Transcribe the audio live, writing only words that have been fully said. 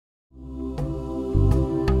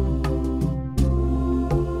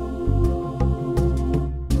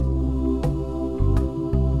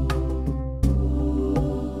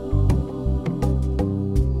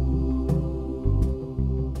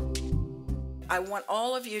I want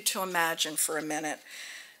all of you to imagine for a minute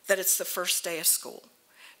that it's the first day of school.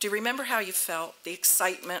 Do you remember how you felt, the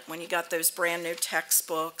excitement when you got those brand new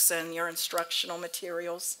textbooks and your instructional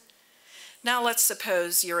materials? Now let's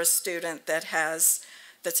suppose you're a student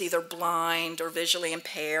that's either blind or visually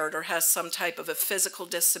impaired or has some type of a physical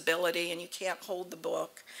disability and you can't hold the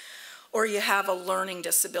book, or you have a learning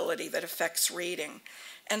disability that affects reading.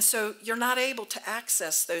 And so you're not able to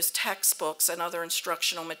access those textbooks and other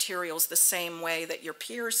instructional materials the same way that your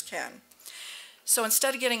peers can. So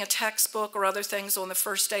instead of getting a textbook or other things on the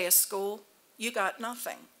first day of school, you got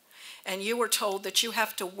nothing. And you were told that you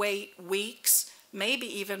have to wait weeks, maybe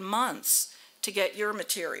even months, to get your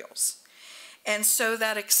materials. And so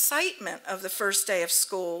that excitement of the first day of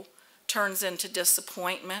school turns into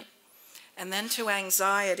disappointment, and then to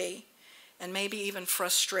anxiety, and maybe even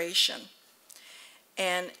frustration.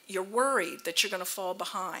 And you're worried that you're going to fall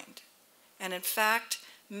behind. And in fact,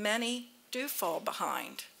 many do fall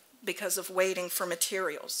behind because of waiting for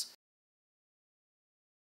materials.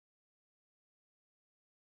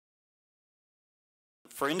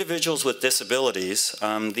 For individuals with disabilities,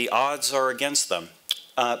 the odds are against them,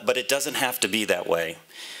 but it doesn't have to be that way.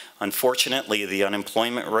 Unfortunately, the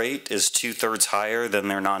unemployment rate is 2/3 higher than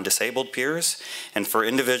their non-disabled peers, and for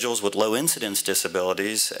individuals with low incidence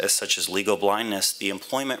disabilities, such as legal blindness, the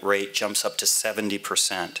employment rate jumps up to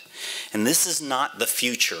 70%. And this is not the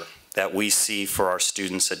future that we see for our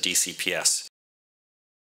students at DCPS.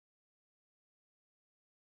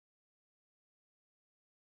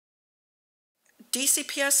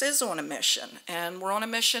 DCPS is on a mission, and we're on a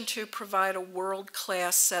mission to provide a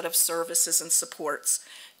world-class set of services and supports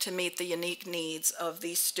to meet the unique needs of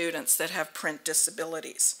these students that have print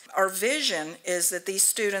disabilities. Our vision is that these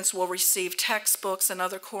students will receive textbooks and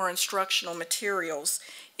other core instructional materials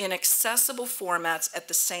in accessible formats at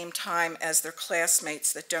the same time as their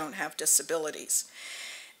classmates that don't have disabilities.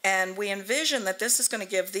 And we envision that this is going to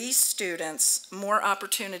give these students more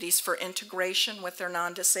opportunities for integration with their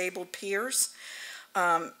non-disabled peers.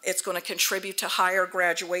 It's going to contribute to higher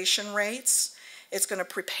graduation rates. It's going to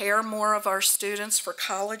prepare more of our students for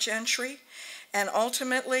college entry. And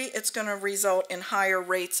ultimately, it's going to result in higher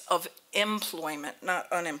rates of employment,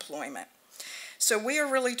 not unemployment. So we are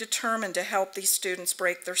really determined to help these students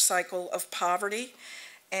break their cycle of poverty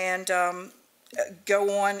and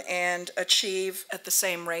go on and achieve at the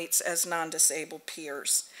same rates as non-disabled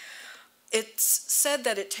peers. It's said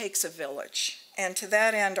that it takes a village. And to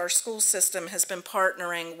that end, our school system has been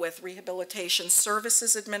partnering with Rehabilitation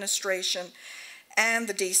Services Administration and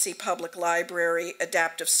the DC Public Library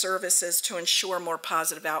Adaptive Services to ensure more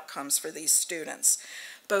positive outcomes for these students,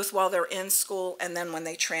 both while they're in school and then when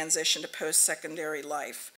they transition to post-secondary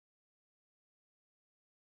life.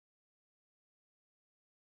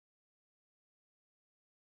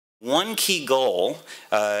 One key goal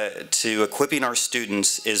to equipping our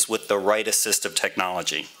students is with the right assistive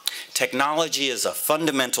technology. Technology is a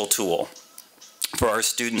fundamental tool for our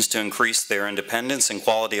students to increase their independence and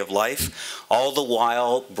quality of life, all the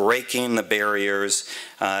while breaking the barriers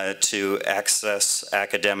to access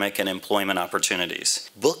academic and employment opportunities.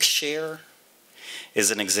 Bookshare is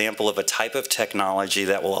an example of a type of technology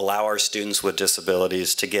that will allow our students with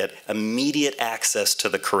disabilities to get immediate access to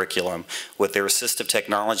the curriculum with their assistive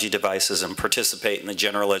technology devices and participate in the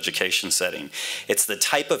general education setting. It's the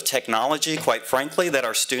type of technology, quite frankly, that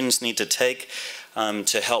our students need to take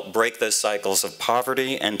to help break those cycles of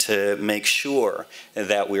poverty and to make sure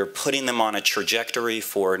that we're putting them on a trajectory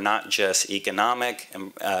for not just economic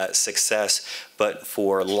success, but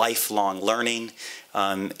for lifelong learning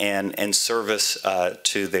and service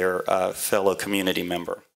to their fellow community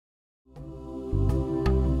member.